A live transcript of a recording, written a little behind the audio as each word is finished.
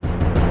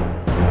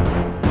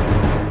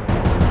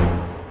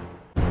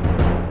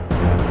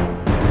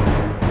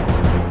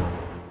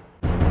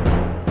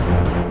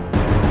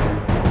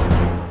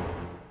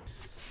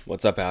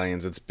What's up,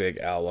 aliens? It's Big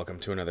Al. Welcome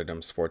to another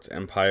Dumb Sports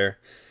Empire.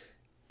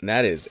 And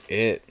that is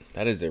it.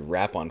 That is a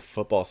wrap on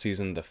football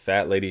season. The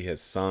fat lady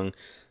has sung.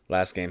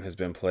 Last game has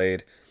been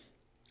played.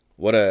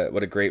 What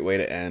a great way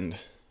to end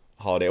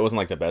a holiday. It wasn't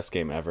like the best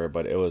game ever,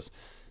 but it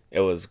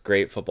was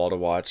great football to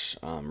watch.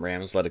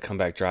 Rams led a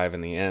comeback drive in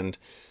the end.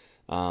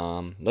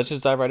 Let's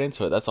just dive right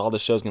into it. That's all the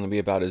show's going to be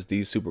about is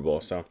the Super Bowl.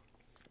 So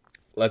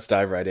let's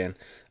dive right in.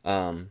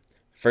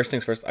 First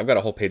things first, I've got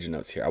a whole page of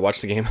notes here. I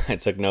watched the game. I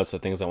took notes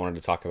of things I wanted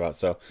to talk about.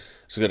 So I'm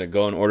just going to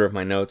go in order of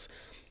my notes.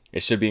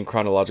 It should be in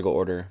chronological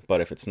order,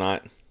 but if it's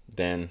not,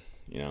 then,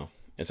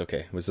 it's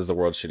okay. This is the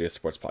world's shittiest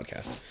sports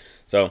podcast.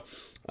 So,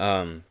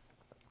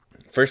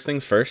 first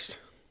things first,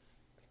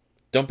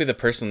 don't be the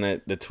person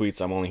that tweets,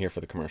 "I'm only here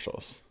for the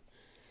commercials."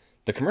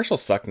 The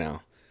commercials suck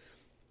now.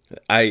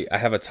 I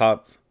have I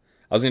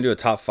was going to do a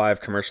top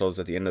 5 commercials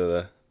at the end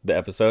of the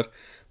episode,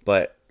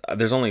 but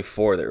there's only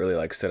 4 that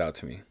really stood out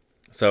to me.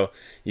 So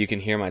you can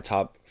hear my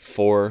top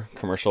 4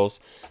 commercials.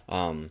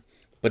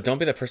 But don't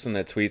be the person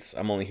that tweets,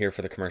 "I'm only here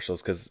for the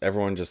commercials," because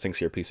everyone just thinks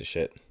you're a piece of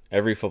shit.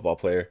 Every football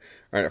player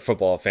or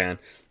football fan,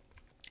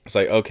 it's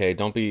like, okay,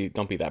 don't be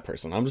that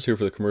person. I'm just here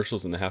for the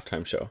commercials and the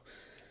halftime show.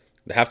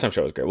 The halftime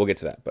show is great. We'll get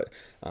to that, but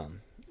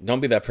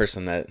don't be that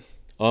person that,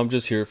 "Oh, I'm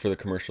just here for the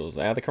commercials."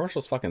 Yeah, the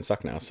commercials fucking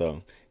suck now.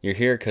 So you're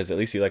here because at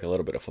least you like a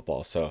little bit of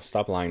football. So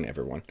stop lying to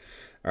everyone.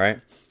 All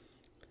right,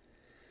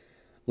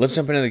 let's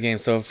jump into the game.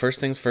 So first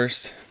things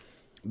first.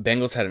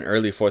 Bengals had an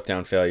early 4th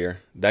down failure.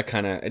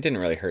 It didn't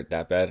really hurt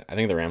that bad. I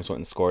think the Rams went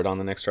and scored on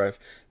the next drive,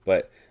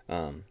 but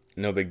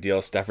no big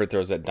deal. Stafford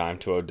throws that dime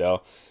to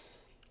Odell.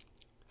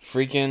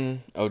 Freaking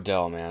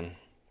Odell, man.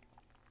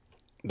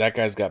 That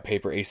guy's got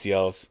paper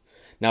ACLs.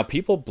 Now,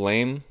 people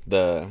blame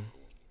the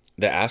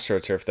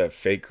AstroTurf, that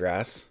fake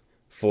grass,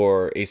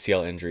 for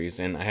ACL injuries.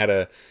 And I had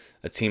a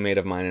teammate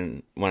of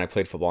mine when I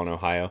played football in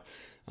Ohio,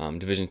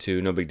 Division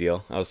II, no big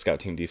deal. I was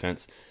scout team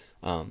defense.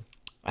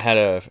 I had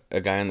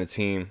a guy on the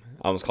team,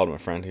 I almost called him a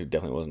friend, who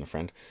definitely wasn't a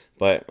friend,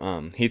 but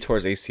he tore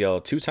his ACL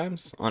 2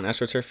 times on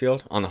AstroTurf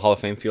Field, on the Hall of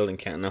Fame field in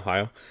Canton,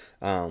 Ohio.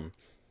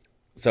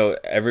 So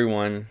every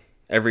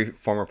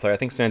former player, I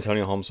think San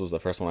Antonio Holmes was the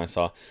first one I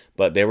saw,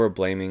 but they were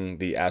blaming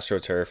the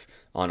AstroTurf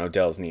on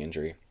Odell's knee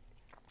injury.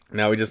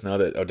 Now we just know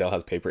that Odell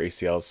has paper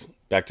ACLs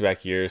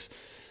back-to-back years.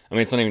 I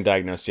mean, it's not even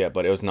diagnosed yet,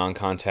 but it was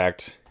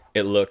non-contact.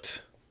 It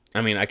looked...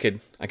 I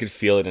could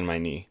feel it in my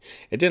knee.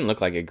 It didn't look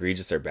like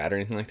egregious or bad or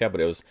anything like that, but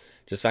it was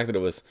just the fact that it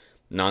was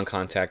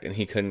non-contact and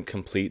he couldn't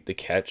complete the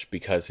catch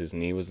because his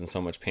knee was in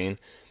so much pain.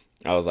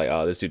 I was like,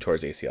 oh, this dude tore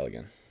his ACL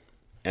again.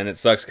 And it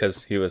sucks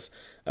because he was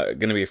going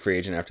to be a free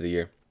agent after the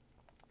year.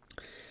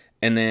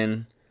 And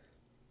then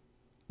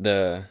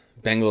the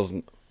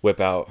Bengals whip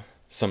out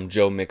some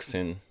Joe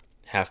Mixon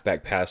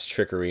halfback pass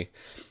trickery.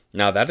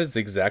 Now, that is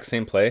the exact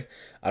same play.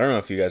 I don't know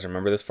if you guys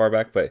remember this far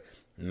back, but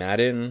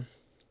Madden...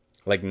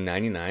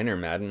 99 or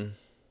Madden,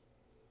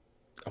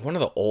 one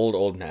of the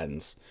old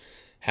Maddens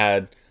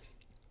had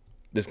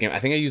this game. I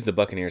think I used the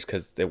Buccaneers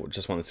because they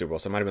just won the Super Bowl,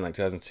 so it might have been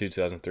 2002,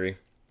 2003.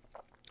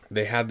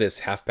 They had this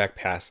halfback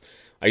pass.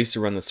 I used to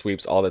run the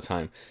sweeps all the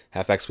time.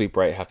 Halfback sweep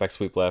right, halfback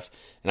sweep left,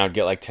 and I would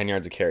get 10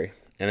 yards of carry.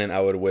 And then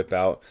I would whip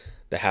out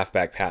the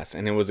halfback pass,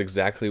 and it was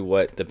exactly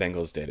what the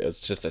Bengals did. It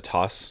was just a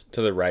toss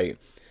to the right.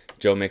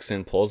 Joe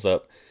Mixon pulls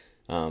up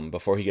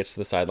before he gets to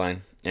the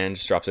sideline and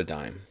just drops a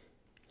dime.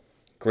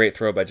 Great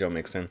throw by Joe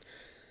Mixon.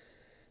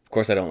 Of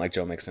course, I don't like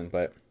Joe Mixon,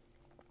 but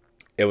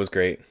it was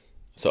great.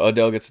 So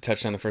Odell gets a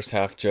touchdown in the first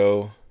half.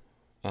 Joe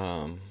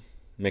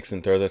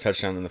Mixon throws a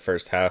touchdown in the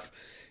first half,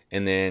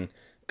 and then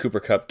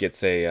Cooper Kupp gets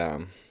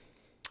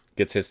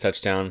his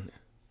touchdown.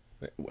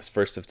 It was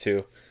first of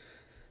 2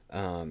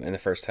 in the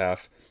first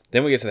half.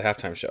 Then we get to the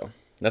halftime show.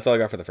 That's all I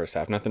got for the first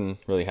half. Nothing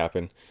really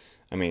happened.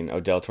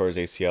 Odell tore his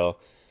ACL.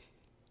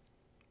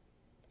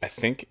 I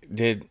think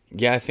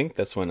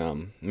that's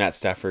when Matt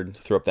Stafford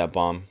threw up that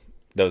bomb.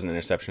 That was an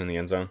interception in the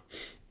end zone.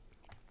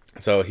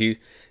 So he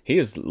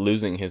is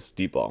losing his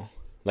deep ball.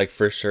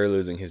 For sure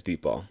losing his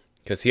deep ball.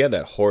 Because he had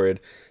that horrid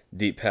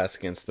deep pass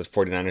against the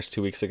 49ers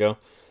 2 weeks ago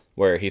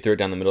where he threw it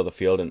down the middle of the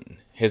field and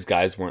his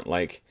guys weren't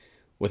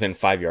within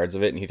 5 yards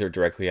of it and he threw it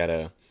directly at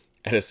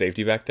a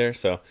safety back there.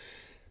 So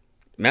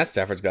Matt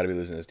Stafford's got to be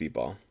losing his deep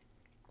ball.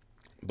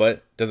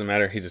 But doesn't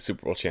matter. He's a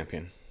Super Bowl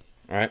champion.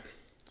 All right.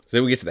 So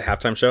then we get to the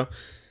halftime show.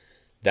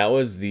 That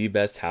was the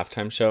best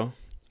halftime show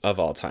of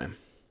all time.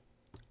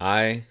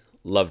 I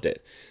loved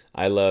it.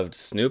 I loved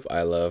Snoop.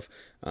 I love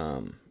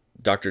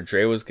Dr.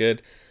 Dre was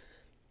good.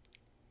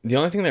 The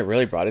only thing that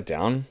really brought it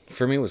down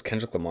for me was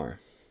Kendrick Lamar.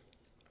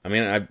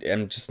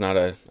 I'm just not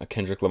a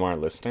Kendrick Lamar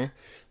listener.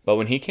 But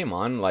when he came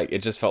on,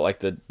 it just felt like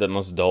the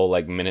most dull,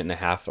 minute and a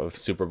half of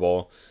Super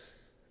Bowl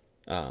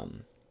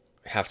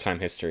halftime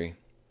history.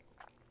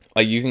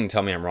 You can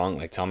tell me I'm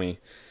wrong. Tell me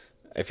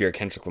if you're a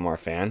Kendrick Lamar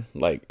fan,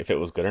 if it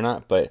was good or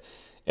not. But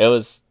it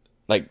was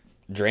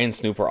Dre and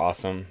Snoop were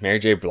awesome. Mary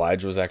J.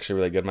 Blige was actually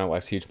really good. My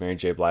wife's a huge Mary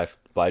J.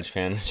 Blige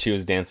fan. She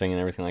was dancing and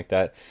everything like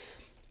that.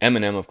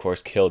 Eminem, of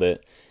course, killed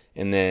it.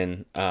 And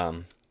then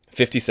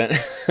 50 Cent.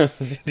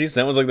 50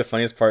 Cent was like the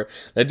funniest part.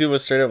 That dude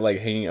was straight up like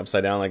hanging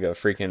upside down like a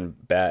freaking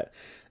bat.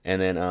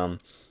 And then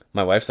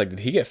my wife's like, did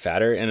he get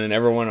fatter? And then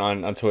everyone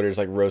on Twitter is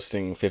like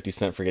roasting 50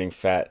 Cent for getting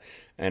fat.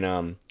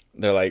 And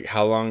they're like,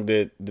 how long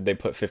did they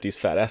put 50's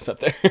fat ass up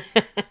there?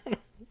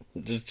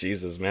 Just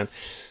Jesus, man.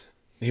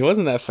 He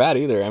wasn't that fat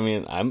either. I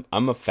mean,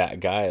 I'm a fat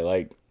guy.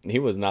 Like, he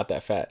was not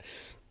that fat.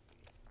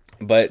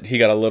 But he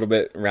got a little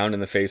bit round in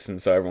the face,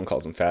 and so everyone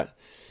calls him fat.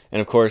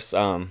 And of course,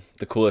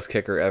 the coolest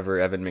kicker ever,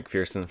 Evan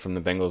McPherson from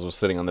the Bengals, was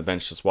sitting on the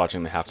bench just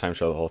watching the halftime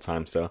show the whole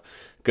time. So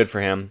good for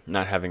him,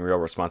 not having real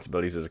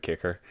responsibilities as a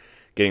kicker,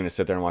 getting to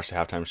sit there and watch the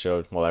halftime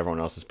show while everyone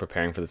else is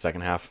preparing for the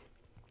second half.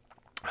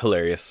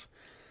 Hilarious.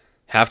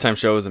 Halftime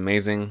show was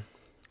amazing.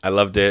 I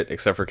loved it,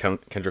 except for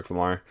Kendrick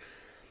Lamar.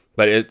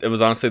 But it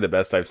was honestly the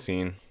best I've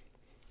seen.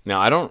 Now,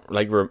 I don't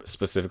like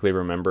specifically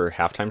remember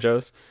halftime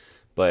shows,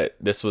 but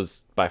this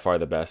was by far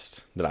the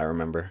best that I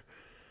remember.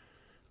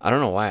 I don't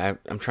know why.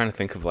 I'm trying to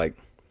think of like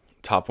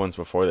top ones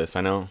before this.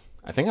 I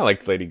think I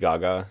liked Lady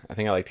Gaga. I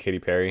think I liked Katy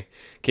Perry.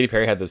 Katy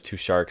Perry had those two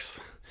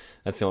sharks.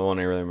 That's the only one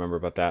I really remember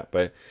about that.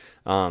 But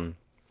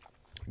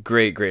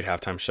great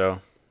halftime show.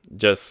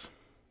 Just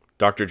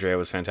Dr. Dre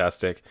was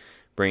fantastic.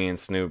 Bringing in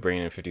Snoop,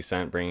 bringing in 50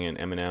 Cent, bringing in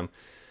Eminem.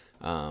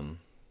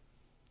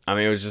 I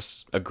mean, it was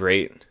just a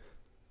great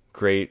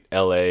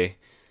LA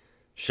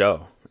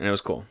show, and it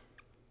was cool.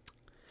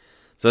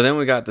 So then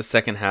we got the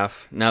second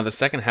half. Now the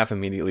second half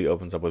immediately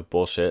opens up with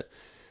bullshit.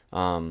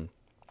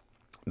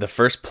 The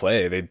first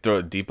play, they throw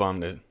a deep bomb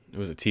to, it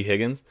was a T.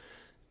 Higgins,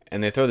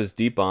 and they throw this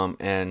deep bomb,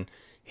 and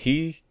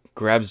he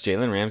grabs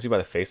Jalen Ramsey by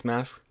the face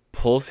mask,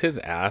 pulls his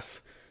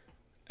ass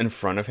in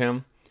front of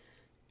him,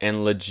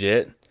 and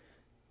legit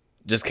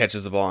just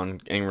catches the ball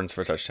and runs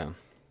for a touchdown.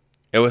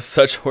 It was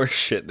such horse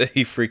shit that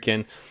he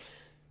freaking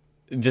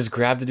just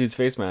grabbed the dude's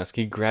face mask.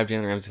 He grabbed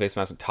Jalen Ramsey's face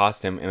mask and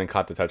tossed him and then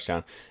caught the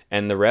touchdown.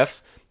 And the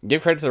refs,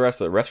 give credit to the refs.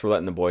 The refs were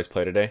letting the boys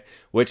play today,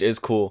 which is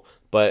cool.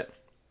 But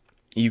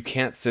you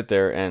can't sit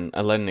there and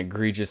let an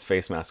egregious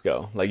face mask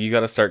go. Like, you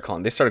got to start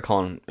calling. They started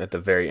calling at the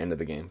very end of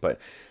the game. But,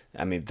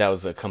 I mean, that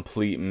was a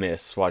complete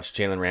miss. Watch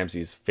Jalen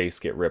Ramsey's face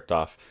get ripped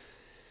off.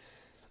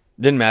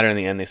 Didn't matter in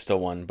the end. They still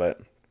won.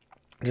 But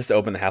just to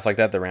open the half like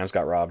that, the Rams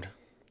got robbed.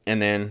 And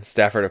then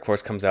Stafford, of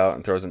course, comes out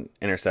and throws an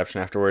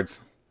interception afterwards.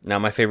 Now,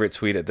 my favorite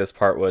tweet at this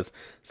part was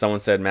someone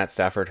said Matt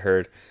Stafford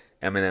heard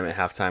Eminem at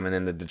halftime, and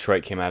then the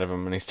Detroit came out of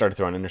him, and he started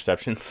throwing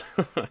interceptions.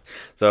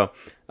 So,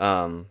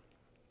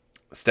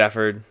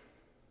 Stafford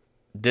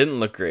didn't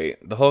look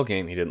great. The whole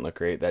game, he didn't look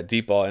great. That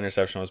deep ball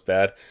interception was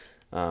bad.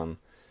 That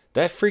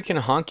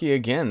freaking honky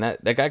again.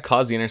 That guy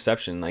caused the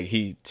interception. Like,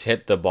 he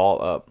tipped the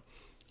ball up.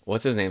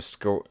 What's his name?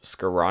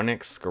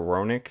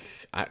 Skowronek?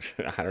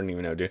 I don't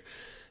even know, dude.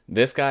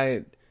 This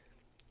guy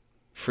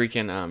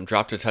freaking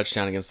dropped a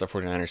touchdown against the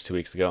 49ers 2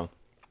 weeks ago.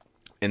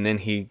 And then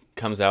he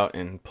comes out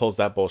and pulls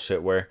that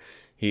bullshit where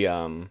he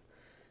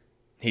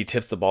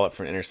tips the ball up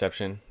for an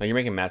interception. Like, you're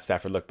making Matt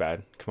Stafford look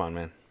bad. Come on,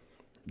 man.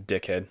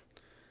 Dickhead.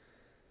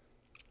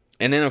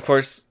 And then, of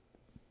course,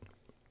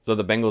 so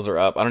the Bengals are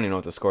up. I don't even know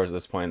what the score is at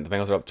this point. The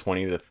Bengals are up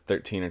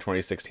 20-13 or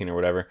 20-16 or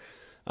whatever.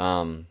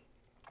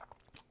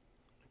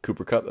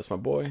 Cooper Kupp, that's my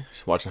boy.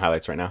 Just watching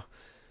highlights right now.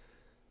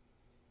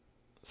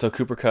 So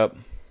Cooper Kupp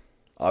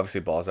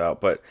obviously balls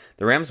out, but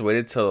the Rams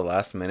waited till the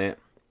last minute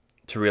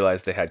to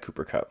realize they had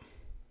Cooper Kupp.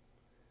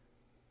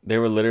 They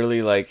were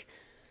literally like,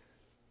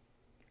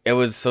 it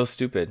was so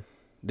stupid.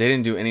 They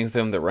didn't do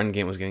anything. The run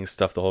game was getting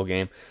stuffed the whole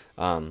game.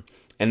 And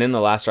then the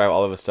last drive,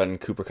 all of a sudden,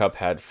 Cooper Kupp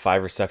had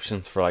 5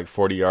 receptions for like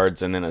 40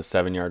 yards and then a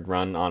 7-yard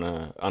run on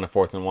a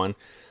 4th and 1.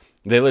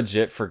 They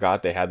legit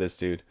forgot they had this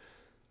dude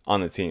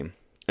on the team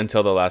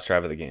until the last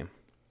drive of the game.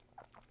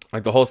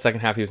 Like, the whole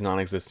second half, he was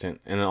non-existent.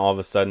 And then all of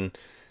a sudden,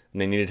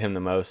 they needed him the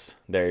most.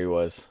 There he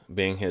was,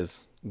 being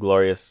his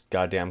glorious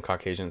goddamn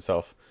Caucasian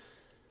self.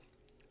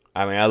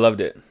 I mean, I loved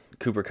it.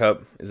 Cooper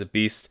Kupp is a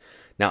beast.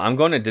 Now, I'm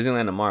going to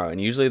Disneyland tomorrow, and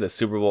usually the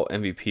Super Bowl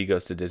MVP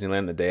goes to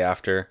Disneyland the day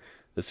after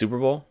the Super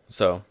Bowl.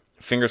 So,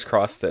 fingers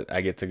crossed that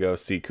I get to go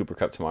see Cooper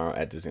Kupp tomorrow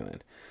at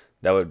Disneyland.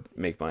 That would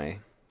make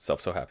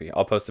myself so happy.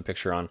 I'll post a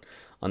picture on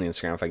the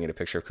Instagram if I can get a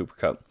picture of Cooper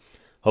Kupp.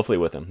 Hopefully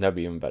with him. That'd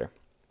be even better.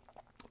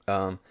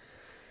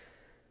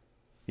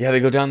 Yeah, they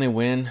go down, they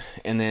win,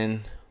 and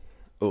then...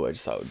 Oh, I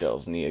just saw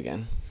Odell's knee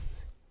again.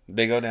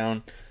 They go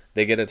down,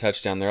 they get a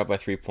touchdown, they're up by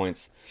 3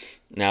 points.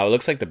 Now, it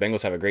looks like the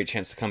Bengals have a great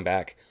chance to come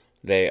back.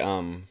 They're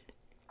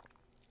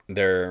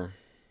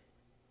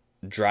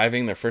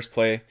driving their first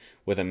play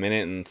with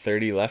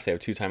 1:30 left. They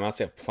have 2 timeouts.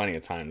 They have plenty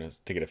of time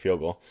to get a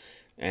field goal.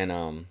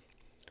 And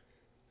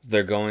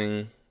they're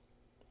going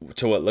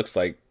to what looks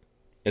like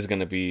is going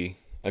to be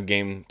a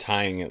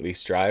game-tying, at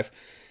least, drive.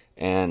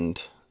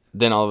 And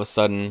then all of a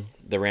sudden,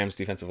 the Rams'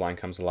 defensive line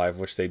comes alive,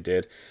 which they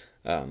did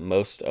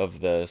most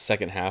of the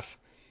second half.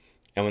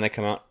 And when they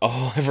come out,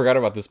 oh, I forgot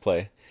about this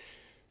play.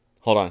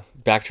 Hold on,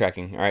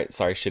 backtracking. All right,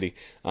 sorry, shitty.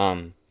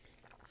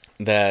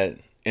 That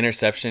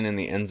interception in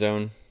the end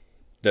zone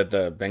that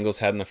the Bengals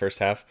had in the first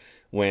half,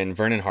 when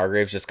Vernon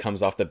Hargraves just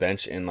comes off the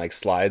bench and like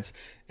slides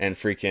and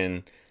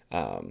freaking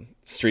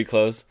street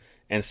clothes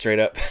and straight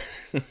up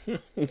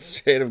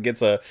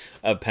gets a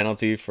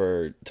penalty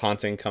for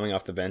taunting coming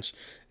off the bench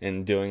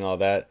and doing all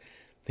that.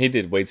 He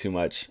did way too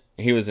much.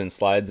 He was in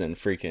slides and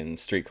freaking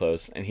street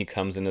clothes, and he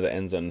comes into the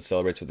end zone and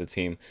celebrates with the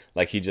team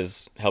like he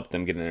just helped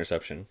them get an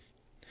interception.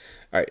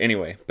 All right,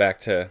 anyway, back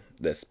to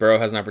this. Burrow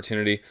has an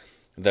opportunity.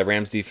 The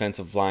Rams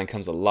defensive line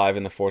comes alive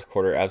in the fourth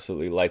quarter,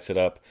 absolutely lights it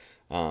up.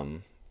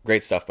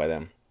 Great stuff by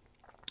them.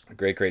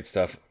 Great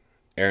stuff.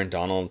 Aaron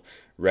Donald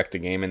wrecked the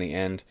game in the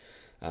end.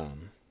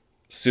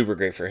 Super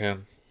great for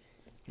him.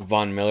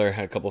 Von Miller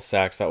had a couple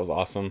sacks. That was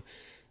awesome.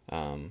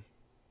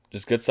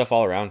 Just good stuff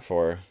all around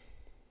for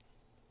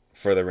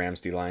the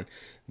Rams D line.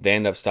 They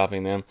end up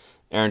stopping them.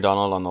 Aaron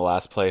Donald on the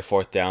last play,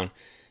 fourth down,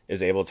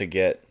 is able to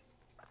get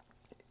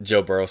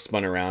Joe Burrow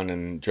spun around,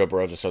 and Joe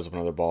Burrow just throws up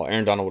another ball.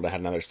 Aaron Donald would have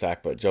had another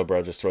sack, but Joe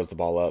Burrow just throws the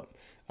ball up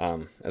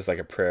as like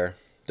a prayer.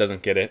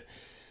 Doesn't get it.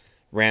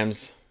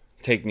 Rams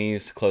take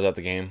knees, close out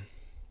the game.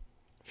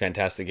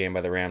 Fantastic game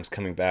by the Rams,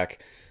 coming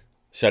back,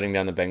 shutting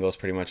down the Bengals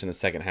pretty much in the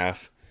second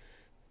half.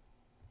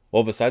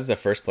 Well, besides the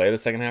first play of the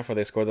second half where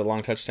they scored the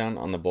long touchdown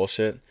on the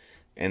bullshit,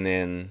 and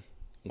then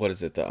what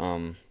is it?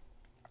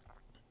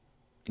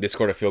 They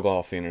scored a field goal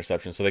off the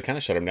interception, so they kind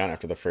of shut them down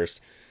after the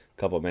first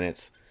couple of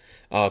minutes.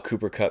 Oh,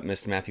 Cooper Kupp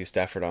missed Matthew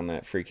Stafford on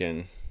that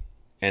freaking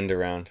end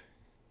around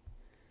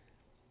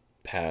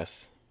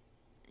pass.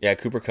 Yeah,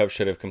 Cooper Kupp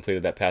should have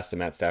completed that pass to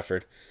Matt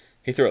Stafford.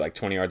 He threw it like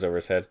 20 yards over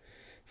his head.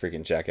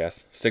 Freaking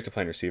jackass. Stick to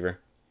playing receiver.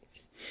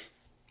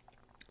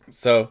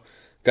 So,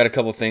 got a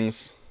couple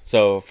things.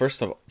 So,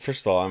 first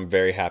of all, I'm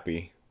very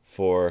happy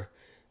for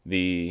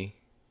a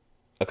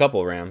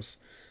couple Rams.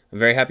 I'm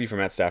very happy for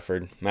Matt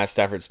Stafford. Matt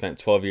Stafford spent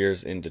 12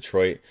 years in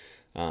Detroit,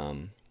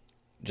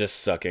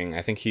 just sucking.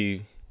 I think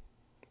he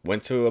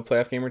went to a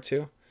playoff game or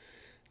two.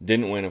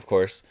 Didn't win, of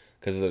course,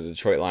 because of the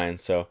Detroit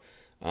Lions. So,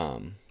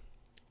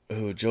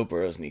 Joe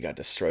Burrow's knee got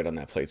destroyed on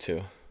that play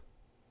too.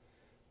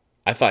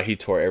 I thought he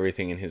tore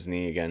everything in his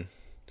knee again.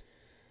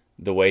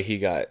 The way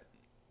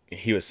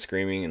he was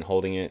screaming and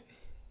holding it.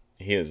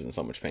 He was in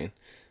so much pain.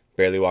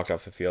 Barely walked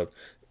off the field.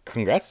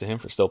 Congrats to him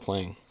for still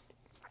playing.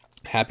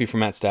 Happy for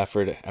Matt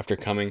Stafford after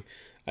coming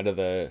out of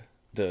the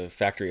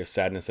factory of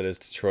sadness that is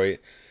Detroit.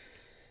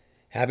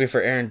 Happy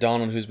for Aaron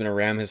Donald, who's been a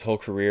Ram his whole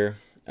career.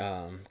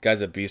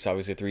 Guy's a beast,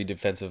 obviously 3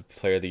 Defensive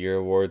Player of the Year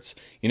awards.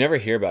 You never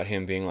hear about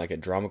him being like a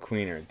drama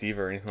queen or a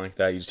diva or anything like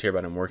that. You just hear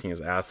about him working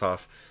his ass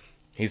off.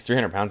 He's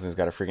 300 pounds and he's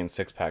got a freaking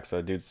six-pack, so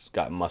the dude's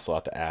got muscle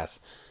out the ass.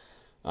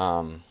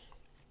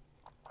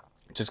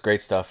 Just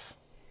great stuff.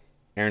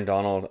 Aaron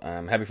Donald,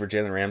 I'm happy for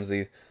Jalen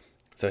Ramsey.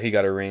 So he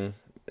got a ring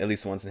at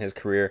least once in his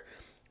career.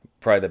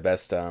 Probably the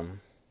best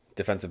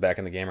defensive back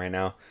in the game right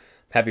now.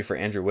 Happy for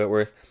Andrew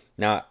Whitworth.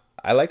 Now,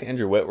 I liked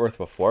Andrew Whitworth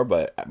before,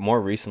 but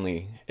more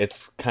recently,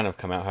 it's kind of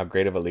come out how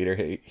great of a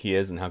leader he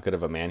is and how good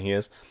of a man he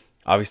is.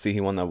 Obviously, he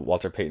won the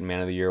Walter Payton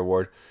Man of the Year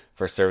award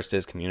for service to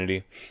his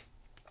community.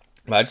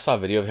 But I just saw a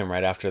video of him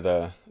right after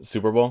the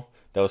Super Bowl.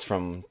 That was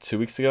from 2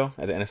 weeks ago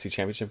at the NFC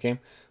Championship game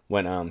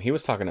when he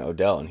was talking to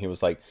Odell, and he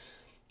was like,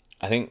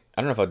 I don't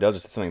know if Odell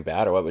just did something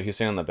bad or what, but he was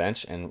sitting on the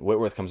bench, and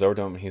Whitworth comes over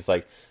to him, and he's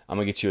like, I'm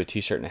going to get you a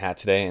t-shirt and a hat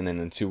today, and then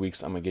in 2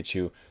 weeks, I'm going to get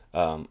you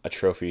a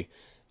trophy,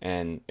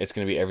 and it's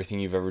going to be everything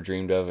you've ever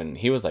dreamed of. And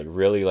he was like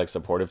really like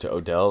supportive to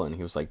Odell, and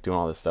he was like doing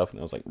all this stuff, and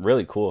it was like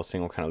really cool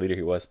seeing what kind of leader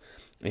he was.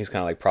 And he's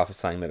kind of like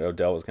prophesying that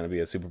Odell was going to be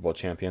a Super Bowl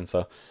champion.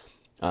 So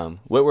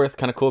Whitworth,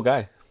 kind of cool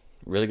guy.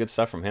 Really good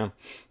stuff from him.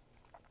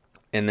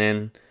 And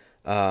then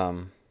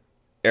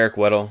Eric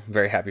Weddle,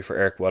 very happy for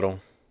Eric Weddle.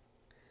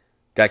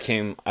 Guy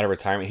came out of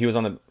retirement. He was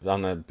on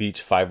the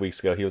beach 5 weeks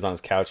ago. He was on his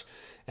couch,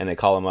 and they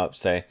call him up,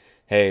 say,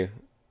 "Hey,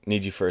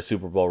 need you for a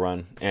Super Bowl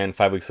run." And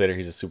 5 weeks later,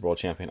 he's a Super Bowl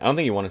champion. I don't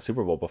think he won a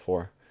Super Bowl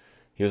before.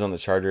 He was on the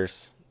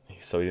Chargers,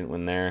 so he didn't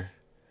win there.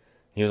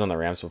 He was on the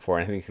Rams before,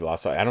 and I think he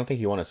lost. So I don't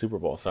think he won a Super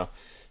Bowl. So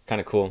kind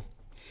of cool.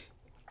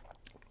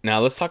 Now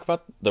let's talk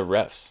about the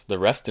refs. The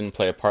refs didn't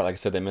play a part. Like I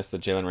said, they missed the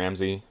Jalen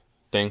Ramsey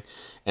thing.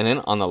 And then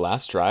on the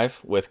last drive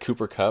with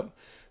Cooper Kupp,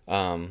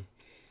 and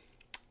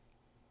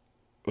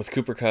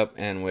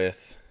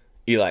with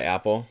Eli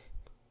Apple,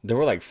 there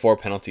were like 4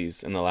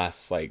 penalties in the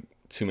last like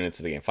 2 minutes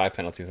of the game. 5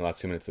 penalties in the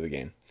last 2 minutes of the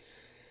game.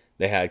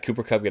 They had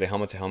Cooper Kupp get a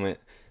helmet-to-helmet,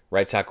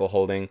 right tackle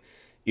holding,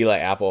 Eli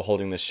Apple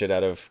holding the shit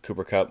out of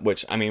Cooper Kupp,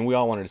 which, I mean, we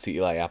all wanted to see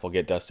Eli Apple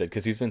get dusted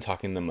because he's been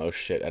talking the most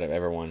shit out of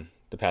everyone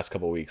the past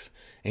couple weeks.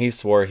 And he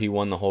swore he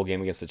won the whole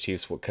game against the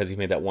Chiefs because he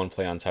made that one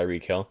play on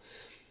Tyreek Hill.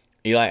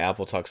 Eli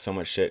Apple talked so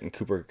much shit, and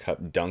Cooper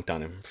Kupp dunked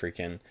on him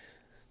freaking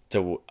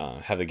to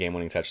have the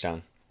game-winning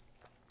touchdown.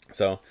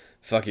 So,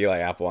 fuck Eli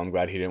Apple. I'm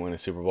glad he didn't win a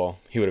Super Bowl.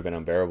 He would have been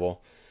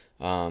unbearable.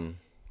 And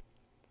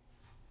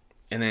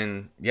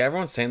then, yeah,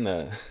 everyone's saying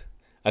a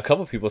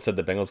couple people said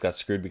the Bengals got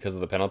screwed because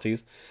of the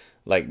penalties.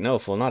 Like, no,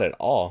 fool, not at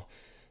all.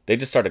 They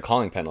just started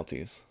calling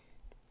penalties.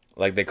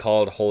 Like, they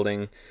called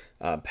holding,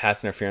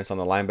 pass interference on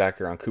the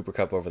linebacker on Cooper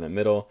Kupp over the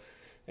middle.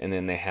 And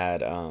then they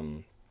had,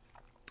 pass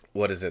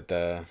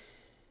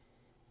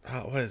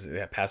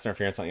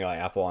interference on Eli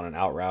Apple on an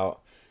out route.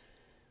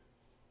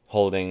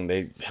 Holding,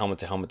 they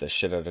helmet-to-helmet the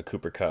shit out of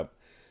Cooper Kupp.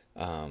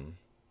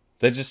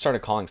 They just started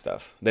calling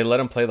stuff. They let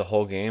him play the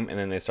whole game, and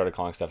then they started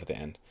calling stuff at the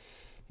end.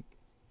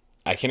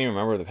 I can't even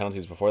remember the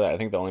penalties before that. I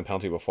think the only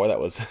penalty before that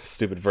was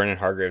stupid Vernon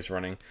Hargreaves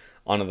running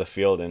onto the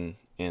field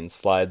in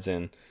slides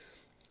and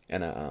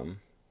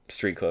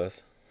street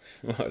clothes.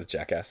 What a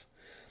jackass.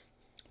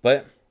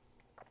 But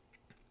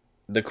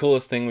the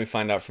coolest thing we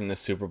find out from this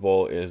Super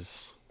Bowl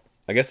is,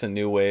 I guess, a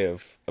new way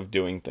of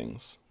doing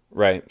things.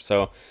 Right?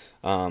 So,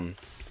 of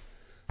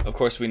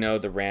course, we know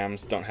the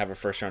Rams don't have a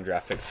first-round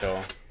draft pick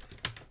till,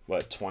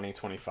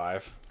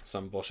 2025?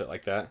 Some bullshit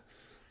like that.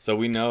 So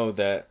we know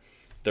that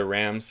the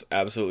Rams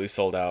absolutely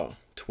sold out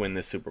to win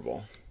this Super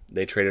Bowl.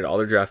 They traded all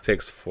their draft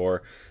picks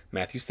for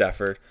Matthew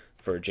Stafford,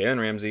 for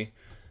Jalen Ramsey,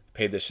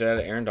 paid the shit out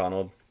of Aaron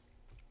Donald.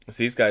 So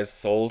these guys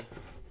sold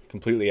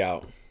completely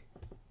out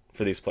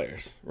for these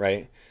players,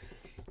 right?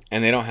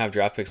 And they don't have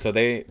draft picks, so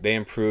they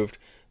improved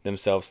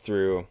themselves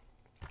through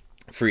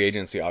free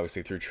agency,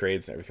 obviously through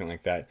trades and everything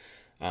like that.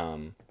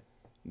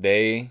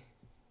 They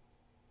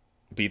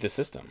beat the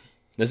system.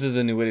 This is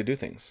a new way to do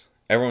things.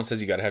 Everyone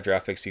says you got to have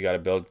draft picks, you got to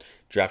build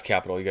draft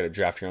capital, you got to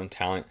draft your own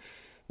talent.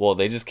 Well,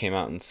 they just came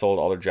out and sold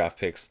all their draft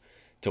picks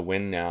to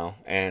win now,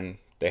 and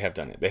they have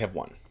done it. They have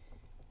won.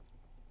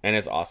 And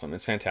it's awesome.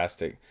 It's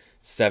fantastic.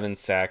 7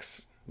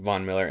 sacks,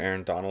 Von Miller,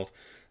 Aaron Donald.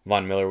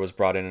 Von Miller was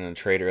brought in a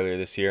trade earlier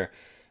this year.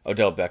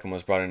 Odell Beckham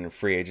was brought in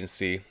free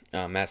agency.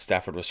 Matt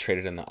Stafford was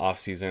traded in the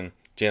offseason.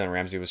 Jalen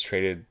Ramsey was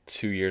traded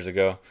 2 years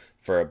ago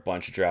for a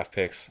bunch of draft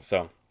picks.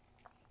 So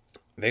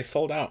they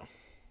sold out.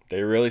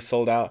 They really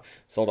sold out,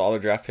 sold all their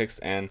draft picks,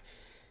 and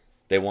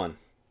they won.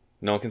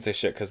 No one can say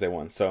shit because they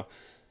won. So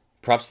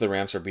props to the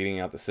Rams for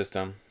beating out the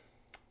system.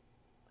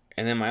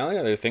 And then my only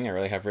other thing I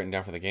really have written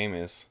down for the game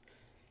is,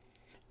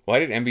 why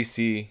did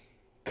NBC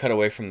cut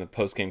away from the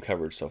post-game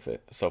coverage so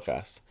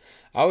fast?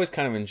 I always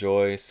kind of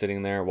enjoy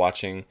sitting there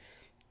watching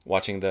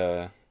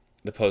the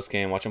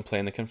post-game, watching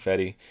playing the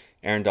confetti.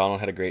 Aaron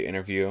Donald had a great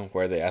interview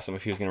where they asked him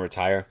if he was going to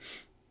retire.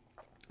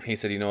 He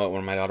said, you know what,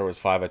 when my daughter was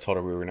 5, I told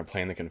her we were going to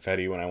play in the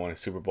confetti when I won a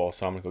Super Bowl,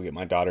 so I'm going to go get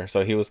my daughter.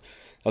 So that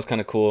was kind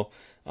of cool.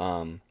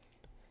 Like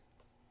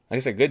I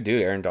said, good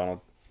dude, Aaron Donald.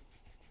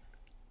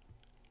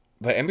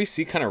 But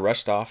NBC kind of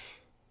rushed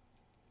off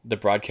the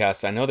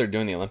broadcast. I know they're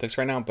doing the Olympics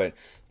right now, but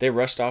they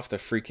rushed off the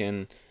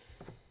freaking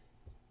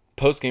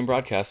post-game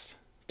broadcast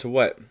to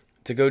what?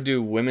 To go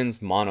do women's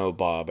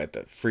monobob at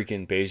the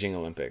freaking Beijing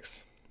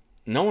Olympics.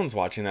 No one's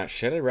watching that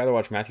shit. I'd rather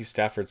watch Matthew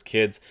Stafford's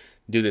kids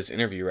do this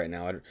interview right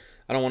now.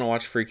 I don't want to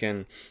watch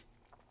freaking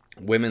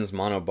women's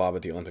monobob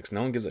at the Olympics.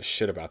 No one gives a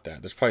shit about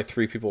that. There's probably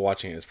 3 people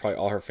watching it. It's probably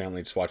all her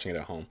family just watching it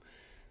at home.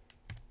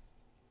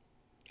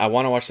 I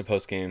want to watch the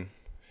post-game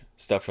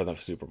stuff for the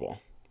Super Bowl.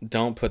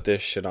 Don't put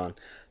this shit on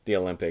the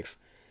Olympics.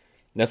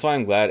 That's why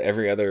I'm glad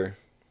every other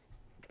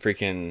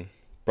freaking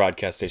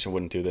broadcast station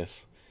wouldn't do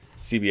this.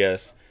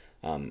 CBS,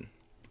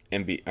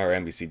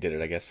 NBC did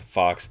it, I guess.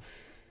 Fox,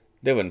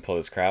 they wouldn't pull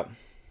this crap.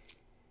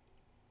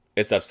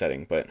 It's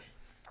upsetting, but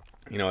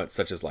you know what?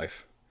 Such is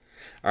life.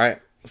 All right,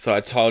 so I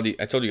told you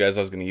guys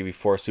I was going to give you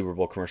 4 Super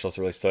Bowl commercials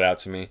that really stood out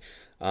to me.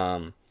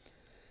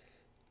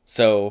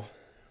 So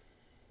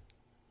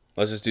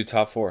let's just do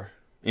top 4.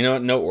 You know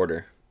what? No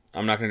order.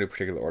 I'm not going to do a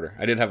particular order.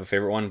 I did have a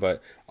favorite one,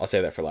 but I'll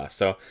save that for last.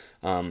 So,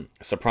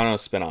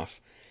 Sopranos spinoff.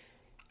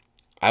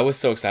 I was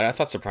so excited. I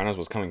thought Sopranos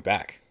was coming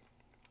back.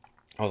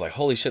 I was like,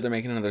 holy shit, they're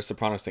making another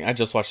Sopranos thing. I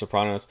just watched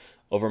Sopranos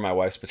over my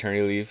wife's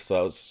paternity leave, so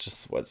that was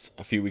just,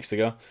 a few weeks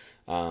ago.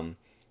 So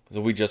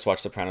we just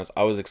watched Sopranos.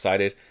 I was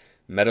excited.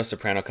 Meadow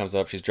Soprano comes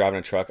up. She's driving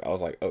a truck. I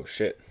was like, oh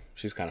shit,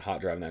 she's kind of hot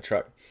driving that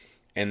truck.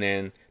 And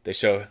then they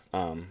show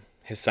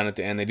his son at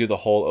the end. They do the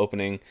whole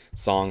opening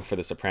song for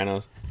The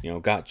Sopranos. You know,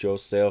 got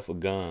yourself a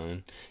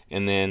gun.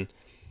 And then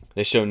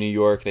they show New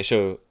York. They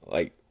show,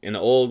 like, in the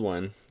old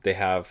one, they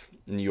have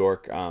New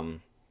York.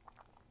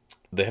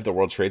 They have the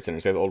World Trade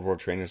Centers. They have the old World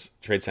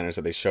Trade Centers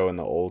that they show in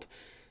the old.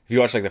 If you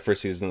watch, like, the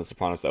first season of The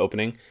Sopranos, the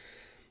opening,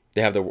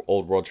 they have the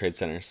old World Trade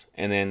Centers.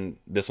 And then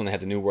this one, they had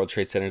the new World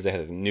Trade Centers. They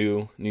had the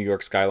new New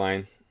York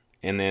skyline.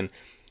 And then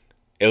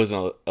it was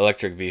an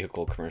electric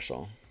vehicle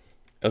commercial.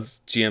 It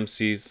was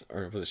GMC's,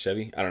 or was it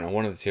Chevy? I don't know,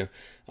 one of the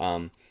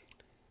two.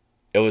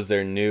 It was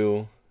their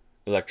new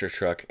electric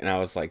truck, and I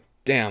was like,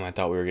 damn, I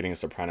thought we were getting a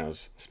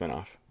Sopranos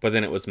spinoff. But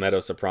then it was Meadow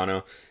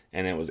Soprano,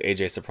 and it was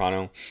AJ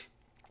Soprano.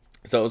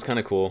 So it was kind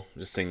of cool,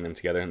 just seeing them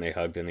together, and they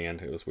hugged in the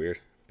end. It was weird,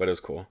 but it was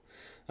cool.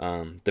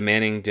 The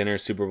Manning dinner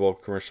Super Bowl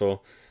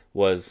commercial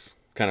was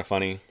kind of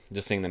funny,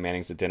 just seeing the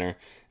Mannings at dinner,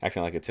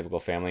 acting like a typical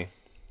family.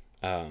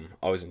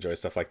 Always enjoy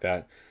stuff like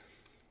that.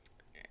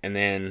 And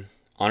then,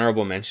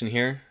 honorable mention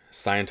here,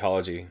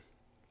 Scientology.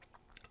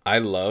 I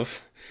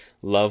love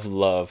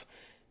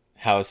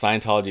how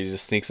Scientology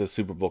just sneaks a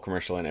Super Bowl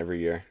commercial in every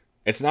year.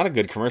 It's not a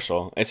good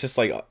commercial. It's just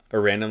like a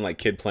random like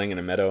kid playing in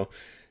a meadow,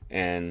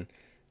 and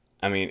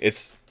I mean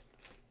it's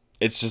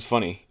just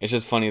funny. It's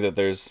just funny that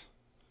there's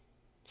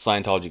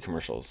Scientology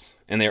commercials,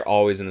 and they're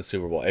always in the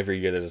Super Bowl. Every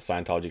year there's a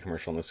Scientology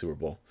commercial in the Super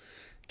Bowl,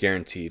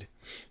 guaranteed.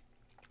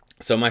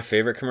 So my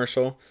favorite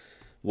commercial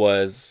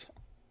was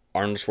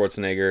Arnold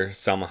Schwarzenegger,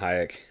 Salma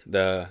Hayek,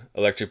 the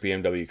electric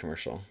BMW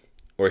commercial.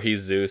 where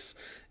he's Zeus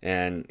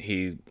and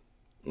he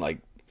like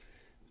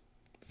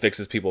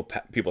fixes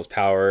people's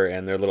power,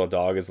 and their little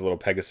dog is a little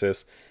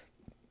Pegasus.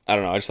 I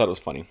don't know. I just thought it was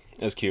funny.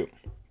 It was cute.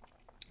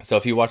 So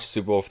if you watch the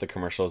Super Bowl for the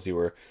commercials, you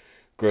were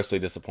grossly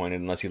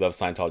disappointed, unless you love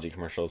Scientology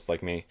commercials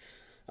like me.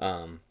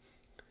 Don't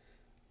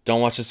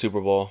watch the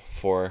Super Bowl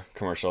for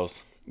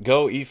commercials.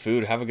 Go eat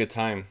food, have a good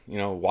time.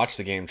 Watch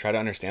the game, try to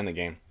understand the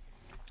game.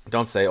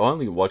 Don't say, "Oh, I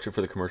only watch it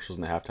for the commercials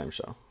and the halftime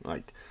show."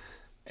 Like,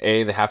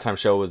 A, the halftime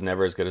show was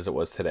never as good as it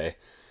was today.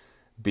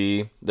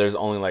 B, there's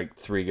only like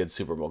 3 good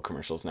Super Bowl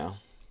commercials now.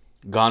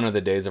 Gone are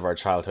the days of our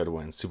childhood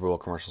when Super Bowl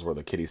commercials were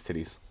the kitties'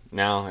 titties.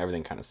 Now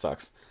everything kind of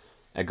sucks.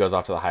 It goes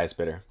off to the highest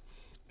bidder.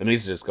 It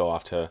needs to just go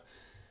off to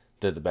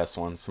the best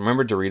ones.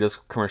 Remember Doritos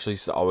commercials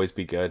used to always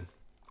be good?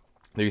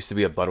 There used to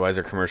be a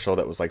Budweiser commercial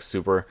that was like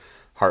super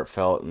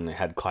heartfelt and it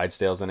had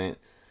Clydesdales in it.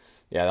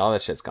 Yeah, all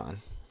that shit's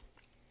gone.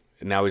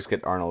 And now we just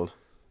get Arnold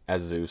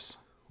as Zeus,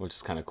 which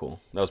is kind of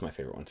cool. That was my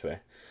favorite one today.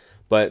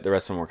 But the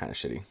rest of them were kind of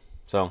shitty.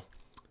 So,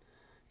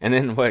 and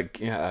then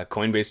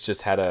Coinbase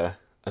just had a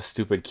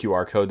stupid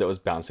QR code that was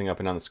bouncing up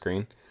and down the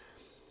screen.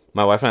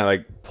 My wife and I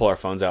like pull our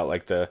phones out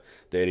like the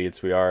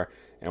idiots we are,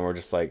 and we're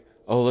just like,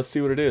 "Oh, let's see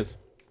what it is."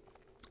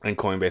 And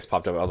Coinbase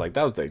popped up. I was like,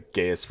 that was the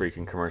gayest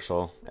freaking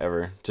commercial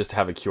ever. Just to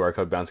have a QR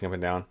code bouncing up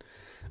and down.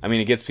 I mean,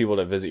 it gets people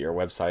to visit your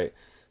website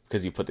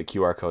because you put the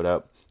QR code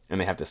up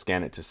and they have to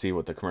scan it to see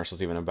what the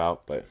commercial's even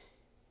about. But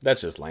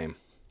that's just lame.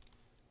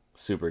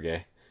 Super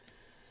gay.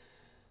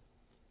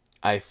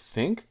 I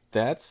think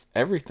that's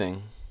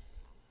everything.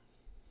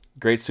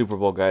 Great Super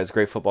Bowl, guys.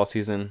 Great football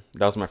season.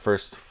 That was my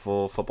first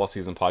full football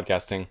season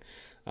podcasting.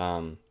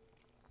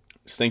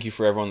 Just thank you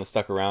for everyone that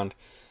stuck around.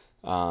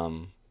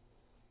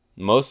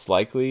 Most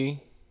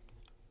likely,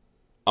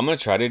 I'm going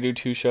to try to do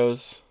 2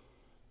 shows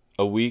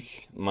a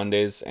week,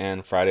 Mondays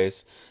and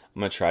Fridays.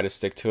 I'm going to try to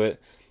stick to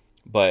it,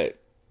 but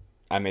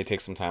I may take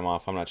some time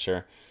off. I'm not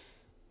sure.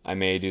 I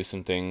may do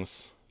some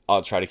things.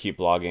 I'll try to keep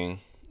blogging.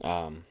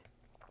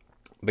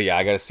 But yeah,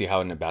 I got to see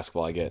how into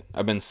basketball I get.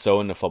 I've been so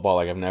into football.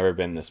 Like, I've never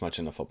been this much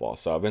into football.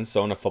 So I've been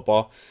so into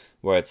football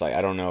where it's like,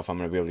 I don't know if I'm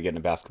going to be able to get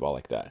into basketball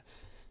like that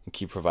and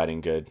keep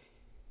providing good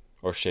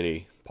or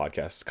shitty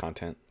podcast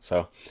content.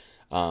 So,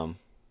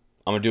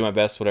 I'm going to do my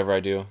best, whatever I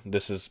do.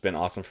 This has been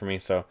awesome for me.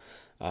 So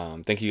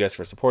thank you guys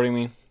for supporting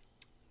me.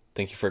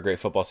 Thank you for a great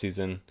football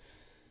season.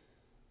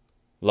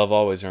 Love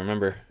always. And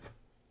remember,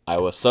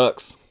 Iowa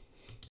sucks.